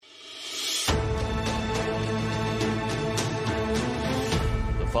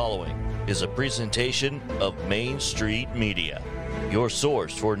following is a presentation of Main Street Media, your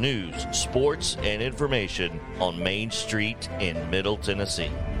source for news, sports, and information on Main Street in Middle Tennessee.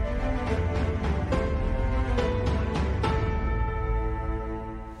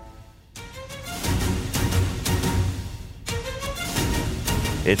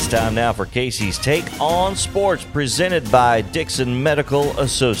 It's time now for Casey's Take on Sports, presented by Dixon Medical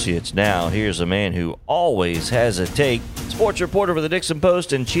Associates. Now, here's a man who always has a take, sports reporter for the Dixon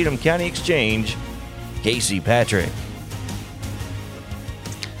Post and Cheatham County Exchange, Casey Patrick.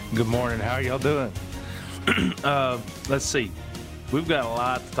 Good morning. How are y'all doing? Let's see. We've got a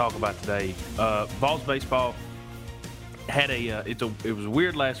lot to talk about today. Vols baseball had it was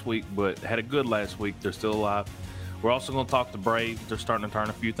weird last week, but had a good last week. They're still alive. We're also going to talk to Braves. They're starting to turn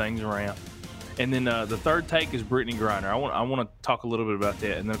a few things around. And then the third take is Brittney Griner. I want to talk a little bit about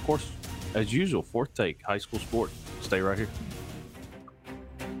that. And then, of course, as usual, fourth take, high school sports. Stay right here.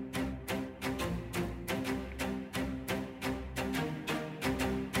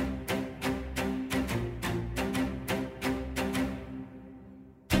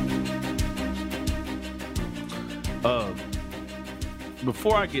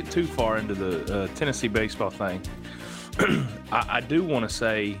 Before I get too far into the Tennessee baseball thing, I do want to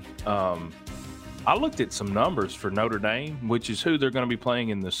say I looked at some numbers for Notre Dame, which is who they're going to be playing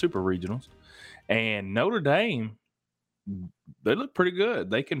in the Super Regionals. And Notre Dame, they look pretty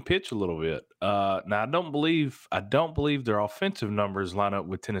good. They can pitch a little bit. Now, I don't believe their offensive numbers line up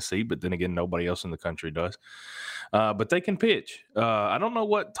with Tennessee, but then again, nobody else in the country does. But they can pitch. I don't know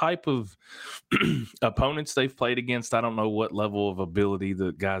what type of opponents they've played against. I don't know what level of ability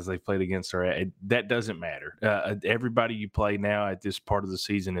the guys they've played against are at. That doesn't matter. Everybody you play now at this part of the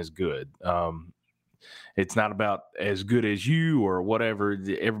season is good. It's not about as good as you or whatever.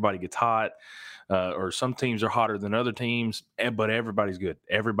 Everybody gets hot. Or some teams are hotter than other teams, but everybody's good.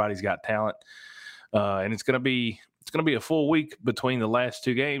 Everybody's got talent, and it's going to be a full week between the last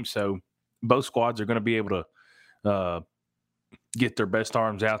two games. So both squads are going to be able to get their best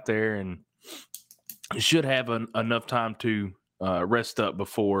arms out there, and should have enough time to rest up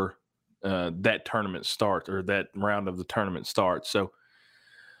before that tournament starts, or that round of the tournament starts. So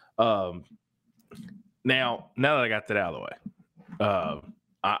now that I got that out of the way,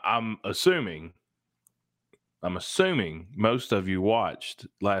 I'm assuming most of you watched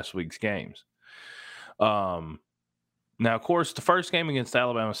last week's games. Now, of course, the first game against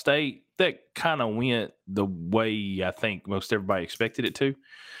Alabama State, that kind of went the way I think most everybody expected it to.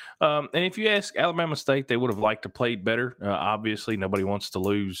 And if you ask Alabama State, they would have liked to play better. Obviously, nobody wants to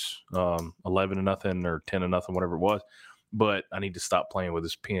lose 11-0 or 10-0, whatever it was. But I need to stop playing with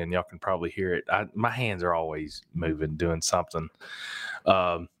this pen. Y'all can probably hear it. My hands are always moving, doing something.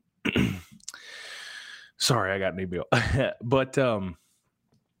 Sorry, I got a new bill. But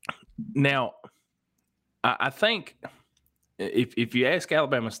now, I think if you ask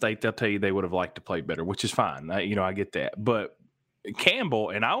Alabama State, they'll tell you they would have liked to play better, which is fine. I get that. But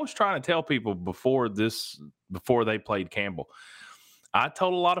Campbell, and I was trying to tell people before they played Campbell, I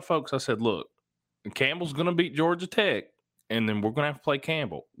told a lot of folks, I said, look, Campbell's going to beat Georgia Tech, and then we're going to have to play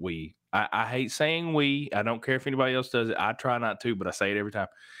Campbell. I hate saying we. I don't care if anybody else does it. I try not to, but I say it every time.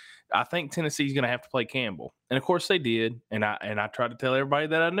 I think Tennessee's going to have to play Campbell. And, of course, they did. And I tried to tell everybody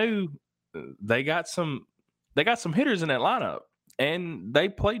that I knew they got some hitters in that lineup, and they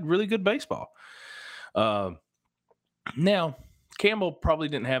played really good baseball. Now, Campbell probably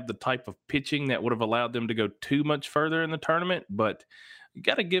didn't have the type of pitching that would have allowed them to go too much further in the tournament, but you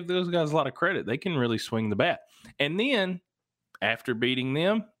got to give those guys a lot of credit. They can really swing the bat. And then after beating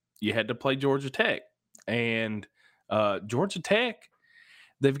them, you had to play Georgia Tech. And Georgia Tech,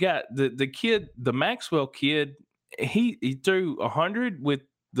 they've got the kid, the Maxwell kid, he threw 100 with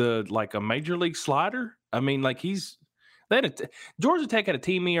a major league slider. I mean, Georgia Tech had a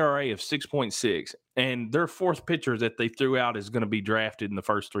team ERA of 6.6, and their fourth pitcher that they threw out is going to be drafted in the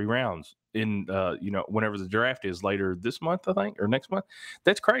first three rounds in whenever the draft is later this month, I think, or next month.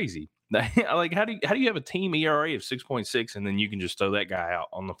 That's crazy. How do you have a team ERA of 6.6 and then you can just throw that guy out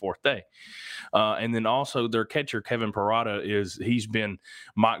on the fourth day? And then also their catcher Kevin Parada he's been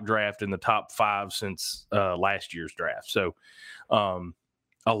mock draft in the top 5 since last year's draft. So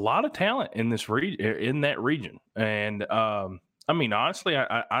a lot of talent in that region. And I mean, honestly,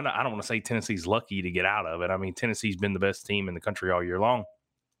 I don't want to say Tennessee's lucky to get out of it. I mean, Tennessee's been the best team in the country all year long,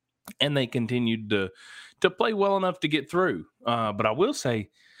 and they continued to play well enough to get through. But I will say,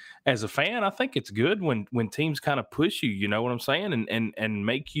 as a fan, I think it's good when teams kind of push you. You know what I'm saying, and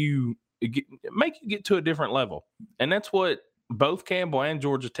make you get to a different level. And that's what both Campbell and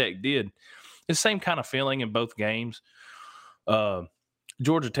Georgia Tech did. It's the same kind of feeling in both games.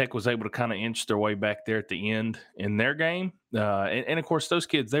 Georgia Tech was able to kind of inch their way back there at the end in their game. And of course, those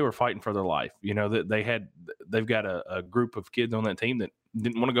kids, they were fighting for their life. You know, that they've got a group of kids on that team that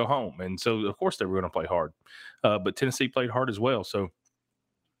didn't want to go home. And so, of course, they were going to play hard. But Tennessee played hard as well. So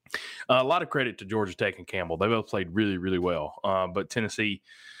a lot of credit to Georgia Tech and Campbell. They both played really, really well. But Tennessee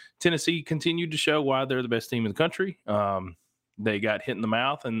continued to show why they're the best team in the country. They got hit in the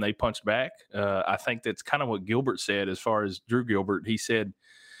mouth and they punched back. I think that's kind of what Gilbert said as far as Drew Gilbert. He said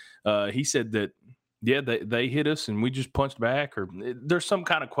that, yeah, they hit us and we just punched back, or there's some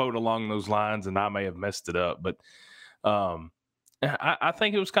kind of quote along those lines, and I may have messed it up. But I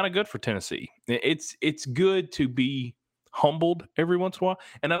think it was kind of good for Tennessee. It's good to be humbled every once in a while.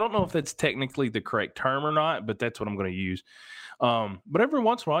 And I don't know if that's technically the correct term or not, but that's what I'm going to use. But every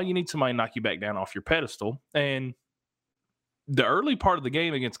once in a while, you need somebody to knock you back down off your pedestal. And the early part of the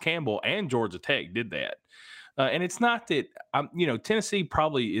game against Campbell and Georgia Tech did that. And it's not that, Tennessee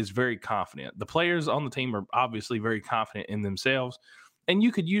probably is very confident. The players on the team are obviously very confident in themselves. And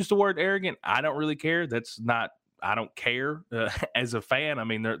you could use the word arrogant. I don't really care. I don't care as a fan. I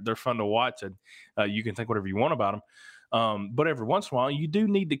mean, they're fun to watch, and you can think whatever you want about them. But every once in a while, you do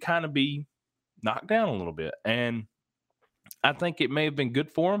need to kind of be knocked down a little bit. And I think it may have been good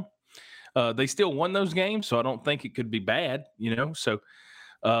for them. They still won those games, so I don't think it could be bad, So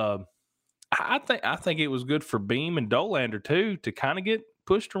I think it was good for Beam and Dolander too to kind of get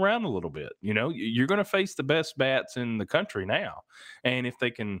pushed around a little bit. You're going to face the best bats in the country now, and if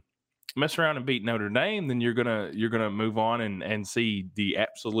they can mess around and beat Notre Dame, then you're gonna move on and see the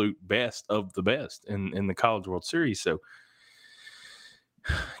absolute best of the best in the College World Series. So,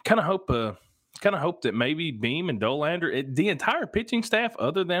 kind of hope that maybe Beam and Dolander, the entire pitching staff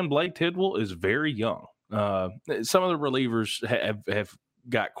other than Blake Tidwell, is very young. Some of the relievers have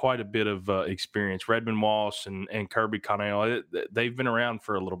got quite a bit of experience. Redmond Walsh and Kirby Connell, they've been around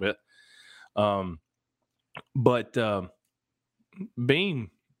for a little bit. But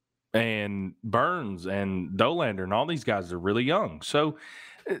Beam and Burns and Dolander and all these guys are really young. So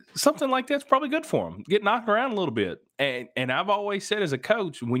something like that's probably good for them. Get knocked around a little bit. And I've always said as a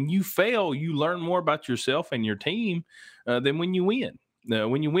coach, when you fail, you learn more about yourself and your team than when you win.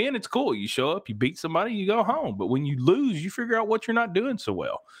 When you win, it's cool. You show up, you beat somebody, you go home. But when you lose, you figure out what you're not doing so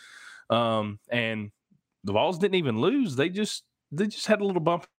well. And the Vols didn't even lose. They just had a little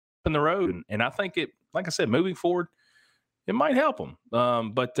bump in the road. And I think it, like I said, moving forward, it might help them.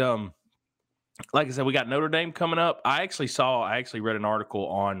 But like I said, we got Notre Dame coming up. I actually read an article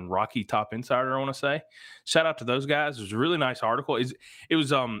on Rocky Top Insider, I want to say. Shout out to those guys. It was a really nice article. It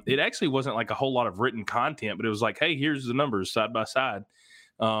actually wasn't like a whole lot of written content, but it was like, hey, here's the numbers side by side.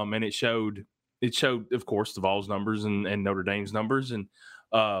 And it showed, of course, the Vols numbers and Notre Dame's numbers. And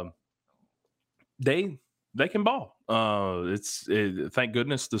they can ball. Thank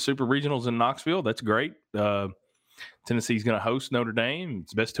goodness the Super Regionals in Knoxville. That's great. Tennessee's going to host Notre Dame.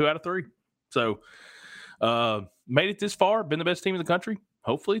 It's best 2 out of 3. So made it this far, been the best team in the country.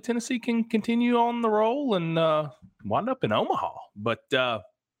 Hopefully Tennessee can continue on the roll and wind up in Omaha. But that's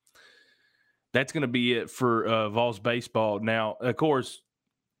going to be it for Vols baseball. Now, of course,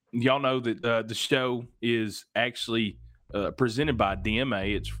 y'all know that the show is actually presented by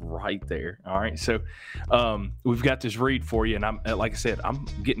DMA. It's right there. All right. So we've got this read for you. And I'm like I said, I'm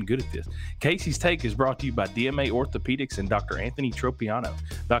getting good at this. Casey's Take is brought to you by DMA Orthopedics and Dr. Anthony Tropiano.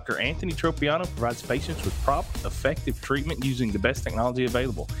 Dr. Anthony Tropiano provides patients with prompt, effective treatment using the best technology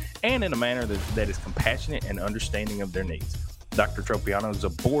available and in a manner that is compassionate and understanding of their needs. Dr. Tropiano is a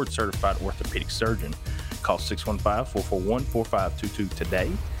board-certified orthopedic surgeon. Call 615-441-4522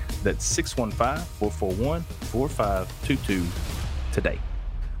 today. That's 615-441-4522 today.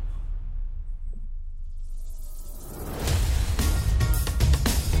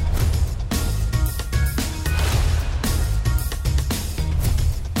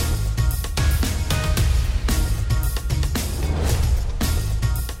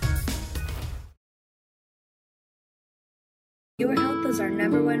 Your health is our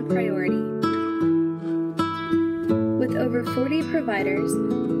number one priority. With over 40 providers,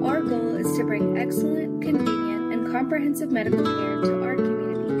 our goal is to bring excellent, convenient, and comprehensive medical care to our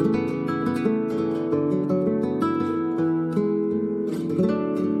community.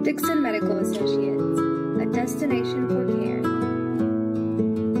 Dixon Medical Associates, a destination for care.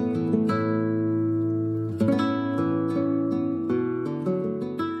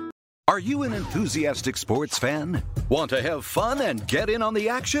 Are you an enthusiastic sports fan? Want to have fun and get in on the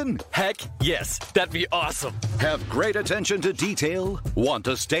action? Heck, yes. That'd be awesome. Have great attention to detail? Want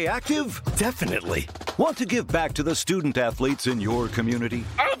to stay active? Definitely. Want to give back to the student athletes in your community?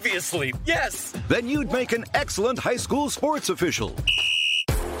 Obviously, yes. Then you'd make an excellent high school sports official.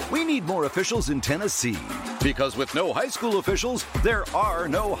 We need more officials in Tennessee. Because with no high school officials, there are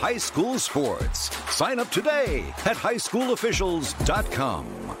no high school sports. Sign up today at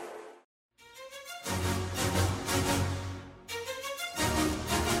highschoolofficials.com.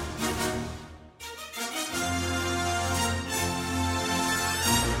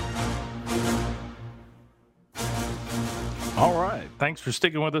 All right. Thanks for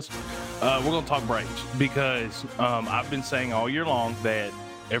sticking with us. We're going to talk Braves because I've been saying all year long that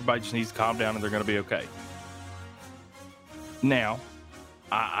everybody just needs to calm down and they're going to be okay. Now,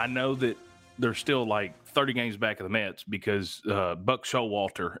 I know that they're still like 30 games back of the Mets because Buck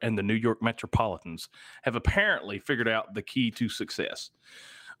Showalter and the New York Metropolitans have apparently figured out the key to success.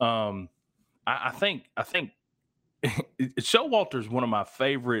 I think Showalter is one of my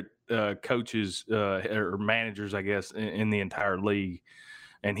favorite coaches or managers, I guess, in the entire league.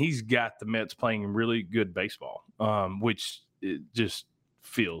 And he's got the Mets playing really good baseball, which it just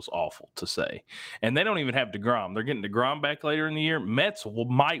feels awful to say. And they don't even have DeGrom. They're getting DeGrom back later in the year. Mets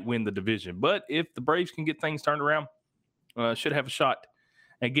might win the division. But if the Braves can get things turned around, should have a shot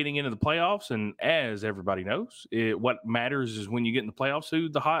at getting into the playoffs. And as everybody knows, what matters is when you get in the playoffs, who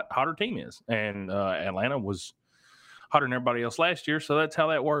the hotter team is. And Atlanta was hotter than everybody else last year, so that's how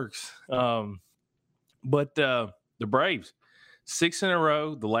that works. But the Braves, 6 in a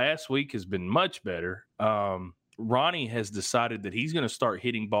row. The last week has been much better. Ronnie has decided that he's going to start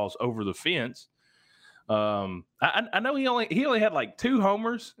hitting balls over the fence. I know he only had like 2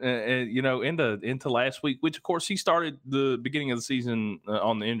 homers, into last week, which of course he started the beginning of the season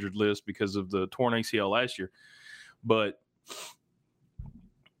on the injured list because of the torn ACL last year, but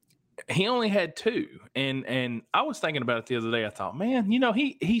he only had 2. And I was thinking about it the other day. I thought, man,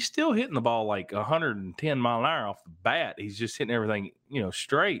 he's still hitting the ball like 110 mile an hour off the bat. He's just hitting everything,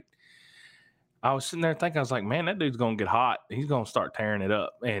 straight. I was sitting there thinking, I was like, man, that dude's going to get hot. He's going to start tearing it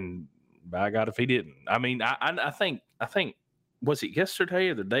up. And by God, if he didn't, I mean, I think, was it yesterday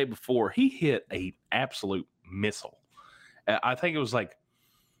or the day before? He hit an absolute missile. I think it was like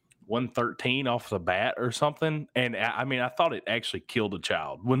 113 off the bat or something. And I mean, I thought it actually killed a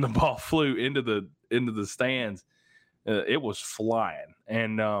child when the ball flew into the stands. It was flying.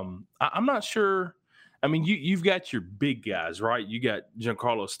 And I'm not sure. I mean, you've got your big guys, right? You got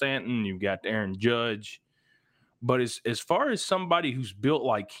Giancarlo Stanton, you've got Aaron Judge. But as far as somebody who's built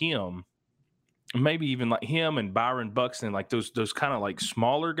like him, maybe even like him and Byron Buxton, like those kind of like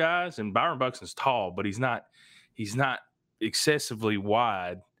smaller guys, and Byron Buxton's tall, but he's not excessively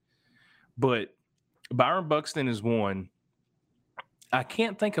wide. But Byron Buxton is one. I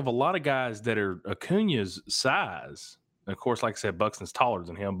can't think of a lot of guys that are Acuna's size. Of course, like I said, Buxton's taller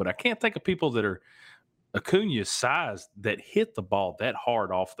than him, but I can't think of people that are Acuna's size that hit the ball that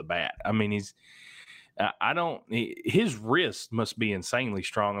hard off the bat. I mean, his wrist must be insanely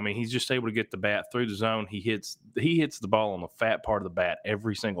strong. I mean, he's just able to get the bat through the zone. He hits the ball on the fat part of the bat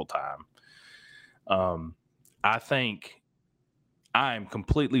every single time. I think I am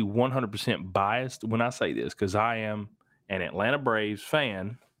completely 100% biased when I say this because I am an Atlanta Braves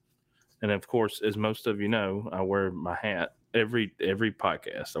fan. And of course, as most of you know, I wear my hat every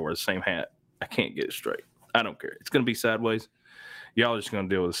podcast. I wear the same hat. I can't get it straight. I don't care. It's going to be sideways. Y'all are just going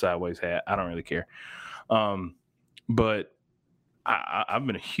to deal with a sideways hat. I don't really care. But I've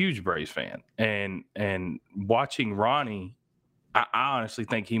been a huge Braves fan. And watching Ronnie, I honestly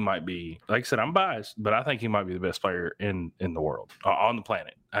think he might be, like I said, I'm biased, but I think he might be the best player in the world, on the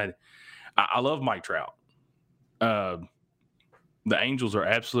planet. I love Mike Trout. The Angels are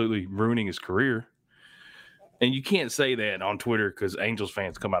absolutely ruining his career. And you can't say that on Twitter because Angels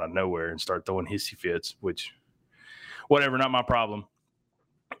fans come out of nowhere and start throwing hissy fits, which, whatever, not my problem.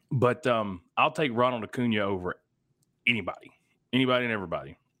 But I'll take Ronald Acuna over anybody and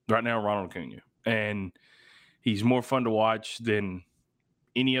everybody. Right now, Ronald Acuna. And he's more fun to watch than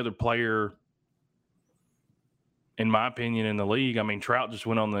any other player, in my opinion, in the league. I mean, Trout just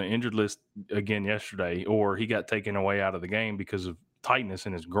went on the injured list again yesterday, or he got taken away out of the game because of tightness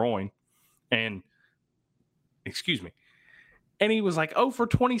in his groin. And he was like 0 for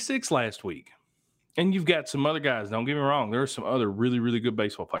 26 last week. And you've got some other guys. Don't get me wrong. There are some other really, really good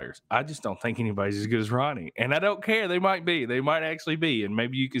baseball players. I just don't think anybody's as good as Ronnie. And I don't care. They might be. They might actually be. And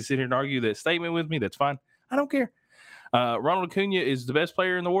maybe you can sit here and argue that statement with me. That's fine. I don't care. Ronald Acuna is the best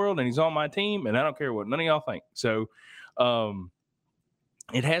player in the world, and he's on my team, and I don't care what none of y'all think. So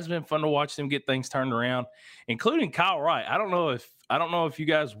it has been fun to watch them get things turned around, including Kyle Wright. I don't know if you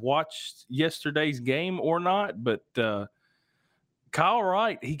guys watched yesterday's game or not, but Kyle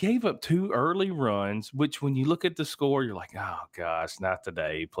Wright, he gave up 2 early runs, which when you look at the score, you're like, oh, gosh, not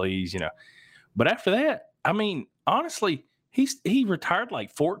today, please, But after that, I mean, honestly, he retired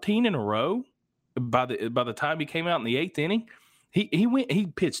like 14 in a row by the time he came out in the 8th inning. He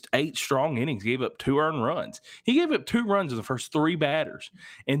pitched 8 strong innings, gave up 2 earned runs. He gave up 2 runs in the first 3 batters,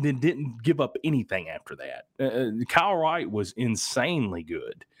 and then didn't give up anything after that. Kyle Wright was insanely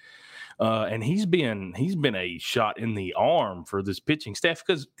good, and he's been a shot in the arm for this pitching staff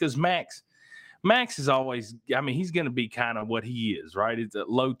because Max is always. I mean, he's going to be kind of what he is, right? It's a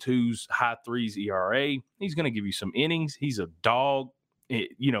low 2s, high 3s ERA. He's going to give you some innings. He's a dog,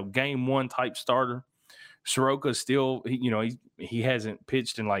 game 1 type starter. Soroka still, he hasn't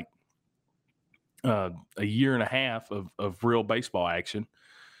pitched in like a year and a half of real baseball action.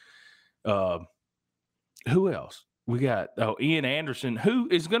 Who else? We got Ian Anderson, who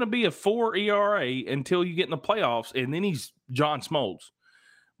is going to be a 4 ERA until you get in the playoffs, and then he's John Smoltz.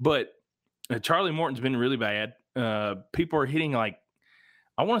 But Charlie Morton's been really bad. People are hitting like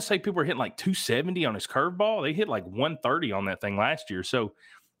 270 on his curveball. They hit like 130 on that thing last year. So,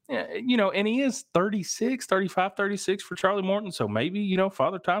 and he is 36 for Charlie Morton. So maybe,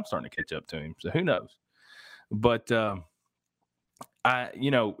 Father Time's starting to catch up to him. So who knows? But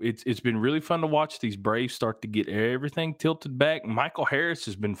it's been really fun to watch these Braves start to get everything tilted back. Michael Harris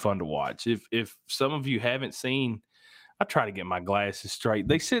has been fun to watch. If some of you haven't seen, I try to get my glasses straight.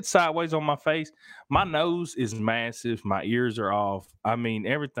 They sit sideways on my face. My nose is massive. My ears are off. I mean,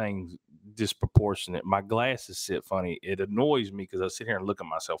 everything's disproportionate. My glasses sit funny. It annoys me because I sit here and look at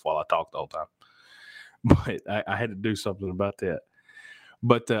myself while I talk the whole time. But I had to do something about that.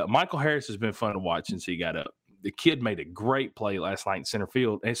 But Michael Harris has been fun to watch since he got up. The kid made a great play last night in center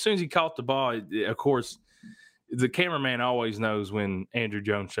field. And as soon as he caught the ball, of course, the cameraman always knows when Andrew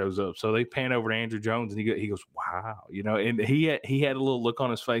Jones shows up. So they pan over to Andrew Jones, and he goes, wow. And he had a little look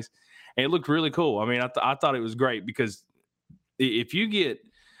on his face. And it looked really cool. I mean, I thought it was great because if you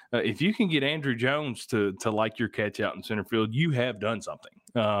can get Andrew Jones to like your catch out in center field, you have done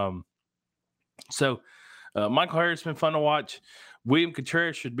something. So Michael Harris has been fun to watch. William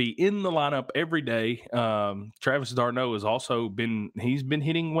Contreras should be in the lineup every day. Travis d'Arnaud has also been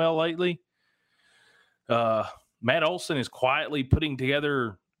hitting well lately. Matt Olson is quietly putting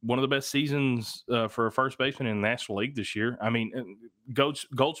together one of the best seasons for a first baseman in the National League this year. I mean,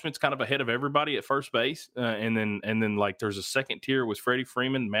 Goldschmidt's kind of ahead of everybody at first base, and then like there's a second tier with Freddie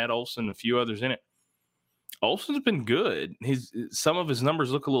Freeman, Matt Olson, a few others in it. Olson's been good. Some of his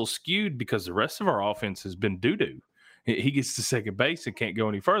numbers look a little skewed because the rest of our offense has been doo-doo. He gets to second base and can't go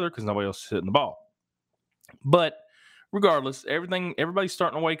any further because nobody else is hitting the ball. But regardless, everybody's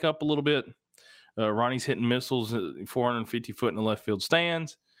starting to wake up a little bit. Ronnie's hitting missiles at 450 foot in the left field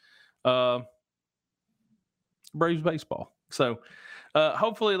stands. Braves baseball. So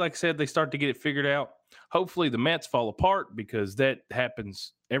hopefully, like I said, they start to get it figured out. Hopefully the Mets fall apart because that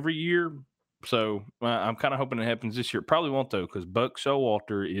happens every year. So I'm kind of hoping it happens this year. Probably won't, though, because Buck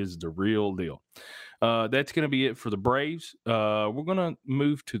Showalter is the real deal. That's going to be it for the Braves. We're going to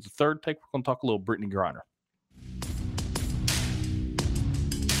move to the third take. We're going to talk a little Brittney Griner.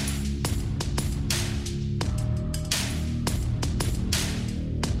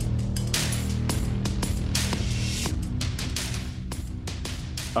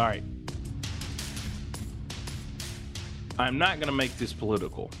 All right. I'm not going to make this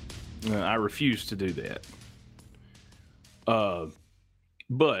political. I refuse to do that.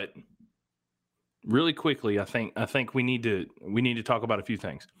 But really quickly, I think we need to talk about a few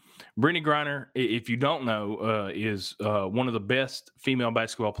things. Brittney Griner, if you don't know, is one of the best female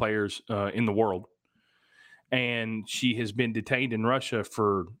basketball players in the world, and she has been detained in Russia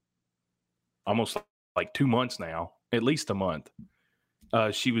for almost like 2 months now, at least a month.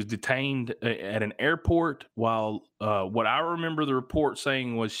 She was detained at an airport while what I remember the report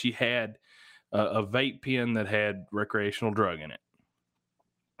saying was she had a vape pen that had recreational drug in it.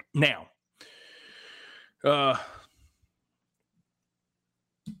 Now,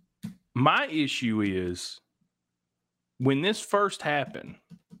 my issue is when this first happened,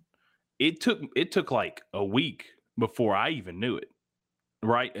 it took like a week before I even knew it.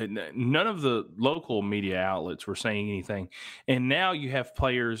 Right. And none of the local media outlets were saying anything. And now you have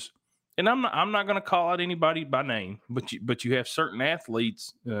players, and I'm not going to call out anybody by name, but you have certain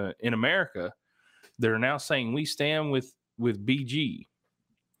athletes in America that are now saying we stand with BG.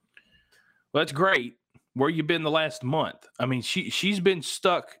 Well, that's great. Where you been the last month? I mean, she's been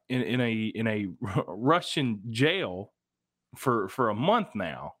stuck in a Russian jail for a month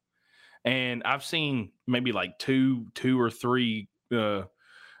now. And I've seen maybe like two or three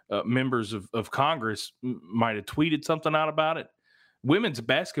members of Congress might have tweeted something out about it. Women's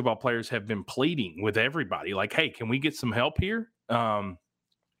basketball players have been pleading with everybody, like, hey, can we get some help here?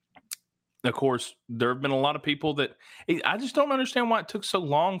 of course, there have been a lot of people that I just don't understand why it took so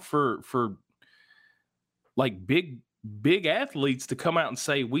long for like big athletes to come out and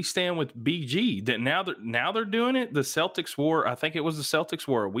say we stand with BG. That now they're doing it. The Celtics wore, I think it was the Celtics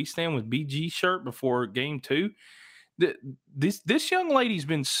wore a "We Stand with BG" shirt before Game 2. This young lady's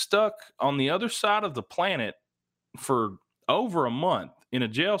been stuck on the other side of the planet for over a month in a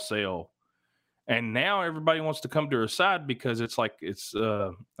jail cell, and now everybody wants to come to her side because it's like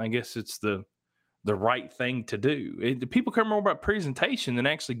I guess it's the right thing to do. People care more about presentation than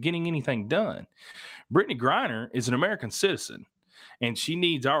actually getting anything done. Brittney Griner is an American citizen, and she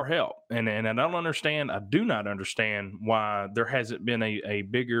needs our help. And I do not understand why there hasn't been a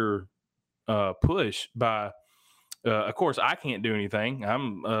bigger push by. Of course, I can't do anything.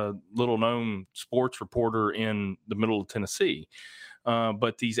 I'm a little-known sports reporter in the middle of Tennessee.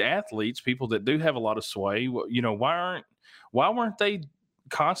 But these athletes, people that do have a lot of sway, why weren't they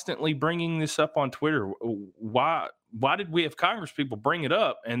constantly bringing this up on Twitter? Why did we have Congress people bring it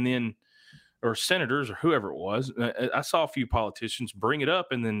up and then, or senators or whoever it was? I saw a few politicians bring it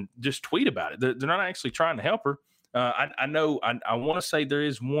up and then just tweet about it. They're not actually trying to help her. I know. I want to say there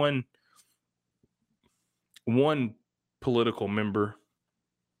is one political member.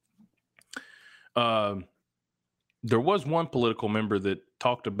 There was one political member that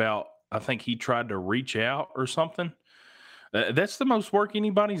talked about, I think he tried to reach out or something. That's the most work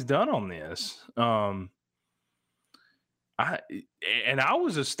anybody's done on this. I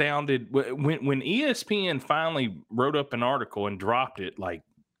was astounded when ESPN finally wrote up an article and dropped it, like,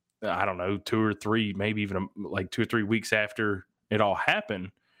 I don't know, 2 or 3, maybe even like 2 or 3 weeks after it all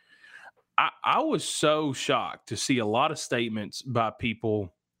happened. I was so shocked to see a lot of statements by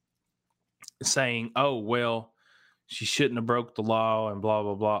people saying, oh, well, she shouldn't have broke the law and blah,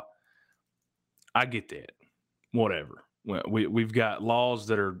 blah, blah. I get that. Whatever. We've got laws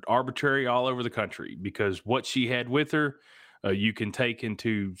that are arbitrary all over the country because what she had with her, you can take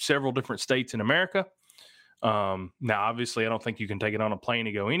into several different states in America. Now, obviously, I don't think you can take it on a plane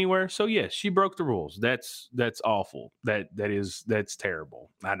and go anywhere. So, yes, she broke the rules. That's awful. That's terrible.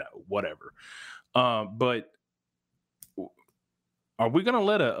 I know, whatever. But are we going to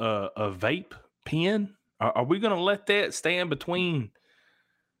let a vape pen? Are we going to let that stand between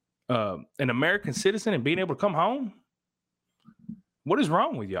an American citizen and being able to come home? What is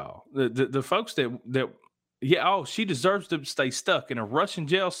wrong with y'all? The folks she deserves to stay stuck in a Russian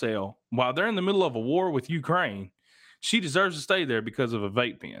jail cell while they're in the middle of a war with Ukraine. She deserves to stay there because of a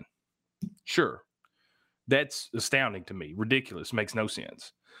vape pen. Sure. That's astounding to me. Ridiculous. Makes no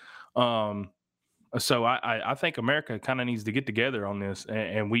sense. So I think America kind of needs to get together on this,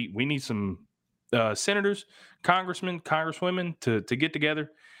 and we need some senators, congressmen, congresswomen to get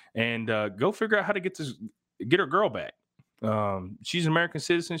together and go figure out how to get her girl back. She's an American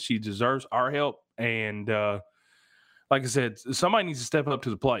citizen. She deserves our help. And like I said, somebody needs to step up to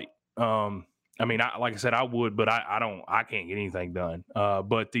the plate. Like I said, I would, but I can't get anything done.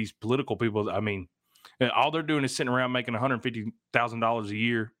 But these political people, all they're doing is sitting around making $150,000 a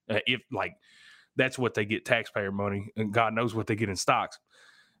year. If that's what they get taxpayer money, and God knows what they get in stocks.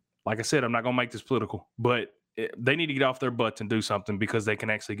 Like I said, I'm not going to make this political, but they need to get off their butts and do something because they can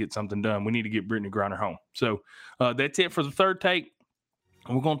actually get something done. We need to get Brittney Griner home. So that's it for the third take.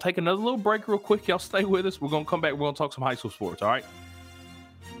 And we're going to take another little break real quick. Y'all stay with us. We're going to come back. We're going to talk some high school sports. All right.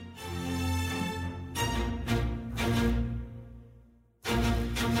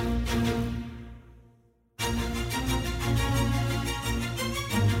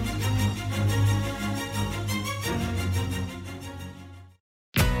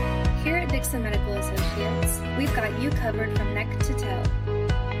 Here at Dixon Medical Associates, we've got you covered from neck to toe.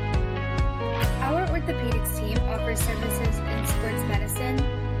 Our orthopedics team offers services in sports medicine,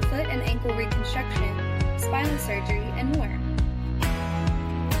 foot and ankle reconstruction, spinal surgery, and more.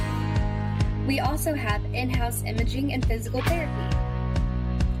 We also have in-house imaging and physical therapy.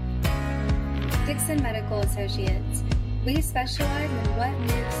 Dixon Medical Associates, we specialize in what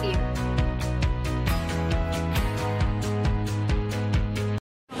moves you.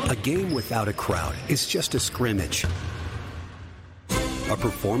 A game without a crowd is just a scrimmage. A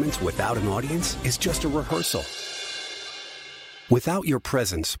performance without an audience is just a rehearsal. Without your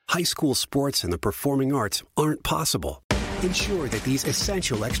presence, high school sports and the performing arts aren't possible. Ensure that these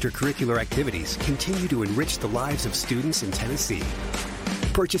essential extracurricular activities continue to enrich the lives of students in Tennessee.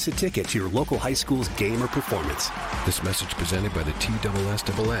 Purchase a ticket to your local high school's game or performance. This message presented by the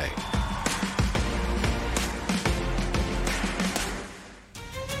TSSAA.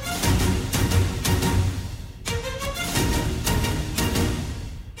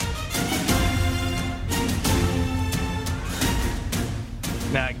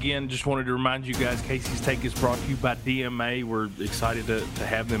 Again, just wanted to remind you guys, Casey's Take is brought to you by DMA. We're excited to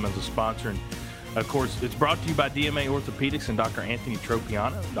have them as a sponsor. And, of course, it's brought to you by DMA Orthopedics and Dr. Anthony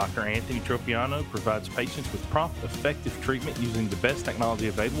Tropiano. Dr. Anthony Tropiano provides patients with prompt, effective treatment using the best technology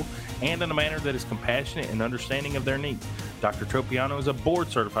available and in a manner that is compassionate and understanding of their needs. Dr. Tropiano is a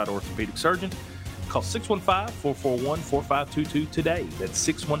board-certified orthopedic surgeon. Call 615-441-4522 today. That's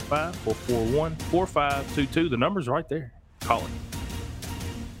 615-441-4522. The number's right there. Call it.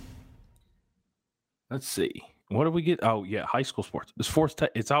 Let's see. What do we get? Oh, yeah, high school sports. It's fourth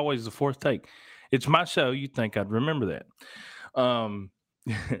take. It's always the fourth take. It's my show. You'd think I'd remember that.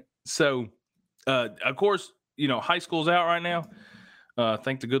 So, of course, high school's out right now.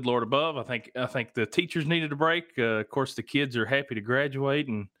 Thank the good Lord above. I think the teachers needed a break. Of course, the kids are happy to graduate,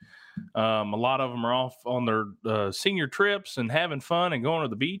 and a lot of them are off on their senior trips and having fun and going to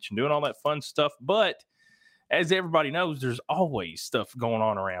the beach and doing all that fun stuff. But as everybody knows, there's always stuff going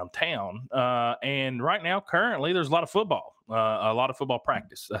on around town. And right now, currently, there's a lot of football,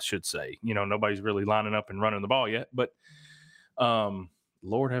 practice, I should say. Nobody's really lining up and running the ball yet. But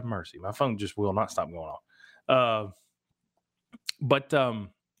Lord have mercy. My phone just will not stop going off. But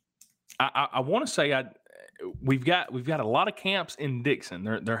I want to say we've got a lot of camps in Dixon.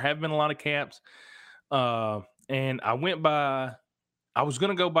 There have been a lot of camps. And I was going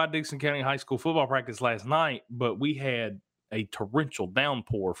to go by Dixon County High School football practice last night, but we had a torrential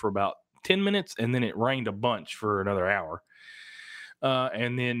downpour for about 10 minutes, and then it rained a bunch for another hour.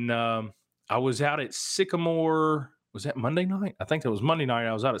 And then I was out at Sycamore. Was that Monday night? I think that was Monday night.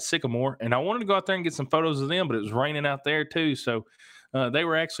 I was out at Sycamore, and I wanted to go out there and get some photos of them, but it was raining out there too. So they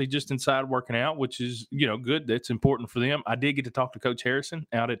were actually just inside working out, which is, good. That's important for them. I did get to talk to Coach Harrison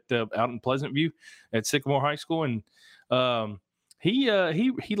out in Pleasant View at Sycamore High School, and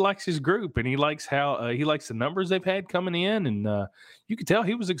he likes his group, and he likes how he likes the numbers they've had coming in, and you could tell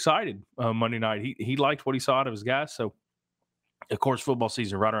he was excited Monday night. He liked what he saw out of his guys. So, of course, football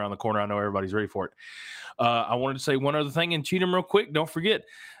season right around the corner. I know everybody's ready for it. I wanted to say one other thing in Cheatham real quick. Don't forget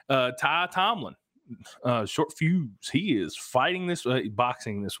Ty Tomlin, short fuse. He is fighting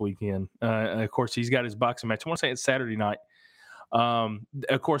boxing this weekend. Of course, he's got his boxing match. I want to say it's Saturday night.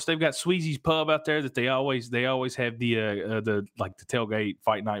 Of course, they've got Sweezy's Pub out there that they always have the tailgate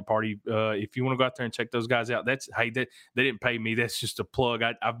fight night party. If you want to go out there and check those guys out, they didn't pay me. That's just a plug.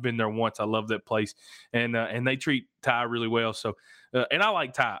 I've been there once. I love that place, and they treat Ty really well. So, and I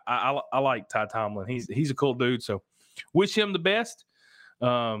like Ty. I like Ty Tomlin. He's a cool dude. So, wish him the best.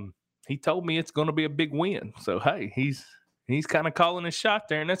 He told me it's going to be a big win. So, hey, he's kind of calling his shot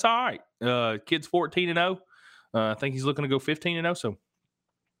there, and that's all right. Kid's 14-0. I think he's looking to go 15-0. So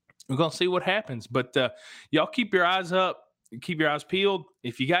we're going to see what happens. But y'all keep your eyes up. Keep your eyes peeled.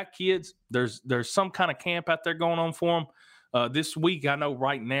 If you got kids, there's some kind of camp out there going on for them. This week, I know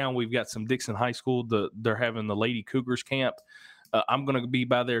right now we've got some Dixon High School. They're having the Lady Cougars camp. I'm going to be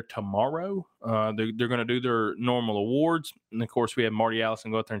by there tomorrow. They're going to do their normal awards. And, of course, we have Marty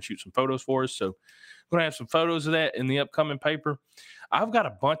Allison go out there and shoot some photos for us. So we're going to have some photos of that in the upcoming paper. I've got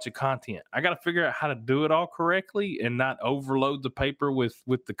a bunch of content. I got to figure out how to do it all correctly and not overload the paper with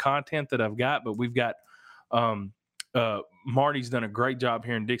the content that I've got. But we've got Marty's done a great job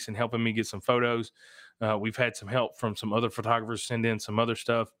here in Dixon helping me get some photos. We've had some help from some other photographers send in some other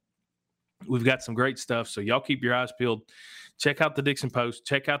stuff. We've got some great stuff. So y'all keep your eyes peeled. Check out the Dixon Post.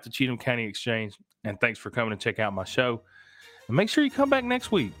 Check out the Cheatham County Exchange. And thanks for coming and check out my show. And make sure you come back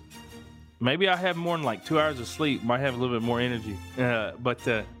next week. Maybe I have more than 2 hours of sleep. Might have a little bit more energy. But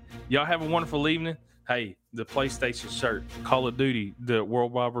y'all have a wonderful evening. Hey, the PlayStation shirt, Call of Duty, the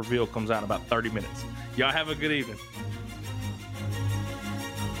Worldwide Reveal comes out in about 30 minutes. Y'all have a good evening.